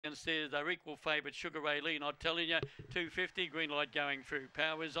second stairs. They're equal favourite. Sugar Ray Lee, not telling you. 250, green light going through.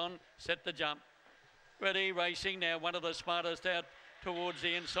 Power is on, set the jump. Ready, racing now. One of the smartest out towards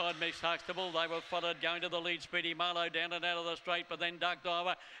the inside, Miss Huxtable. They were followed going to the lead. Speedy Marlowe down and out of the straight, but then Duck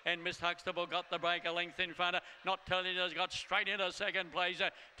Diver and Miss Huxtable got the break a length in front. Not telling you, has got straight into second place.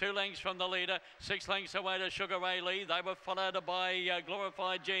 2 lengths from the leader, 6 lengths away to Sugar Ray Lee. They were followed by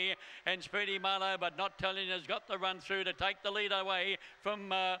Glorified G and Speedy Marlowe, but Not telling you has got the run through to take the lead away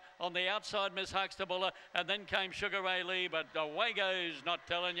from on the outside, Miss Huxtable, and then came Sugar Ray Lee, but away goes Not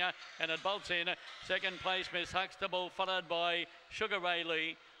telling you, and it bolts in. Second place, Miss Huxtable, followed by Sugar Ray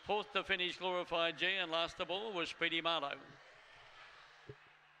Lee. Fourth to finish, Glorified G, and last of all was Speedy Marlowe.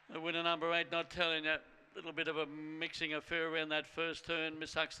 The winner number 8, Not telling you, a little bit of a mixing affair around that first turn.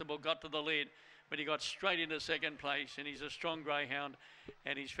 Miss Huxtable got to the lead, but he got straight into second place, and he's a strong greyhound,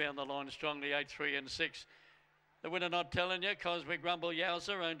 and he's found the line strongly, 8, 3 and 6. The winner, Not telling you, Cosmic Rumble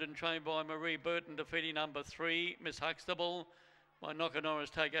Yowza, owned and trained by Marie Burton, defeating number 3, Miss Huxtable. By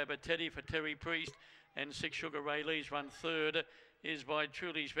Nokonora's Takeover Teddy for Terry Priest, and 6 Sugar Ray Lee's run third is by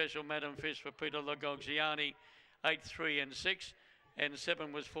Truly Special Madam Fish for Peter Lagogziani, 8, 3 and 6, and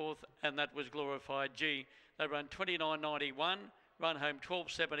 7 was fourth, and that was Glorified G. They run 29.91, run home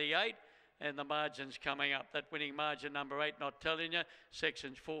 12.78, and the margins coming up. That winning margin number 8, Not telling you,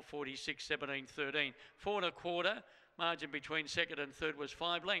 sections 446, 17, 13. 4 1/4, margin between second and third was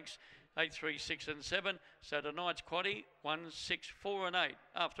 5 lengths, 8, 3, 6 and 7. So tonight's quaddie, 1, 6, 4 and 8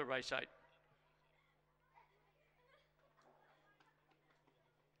 after race 8.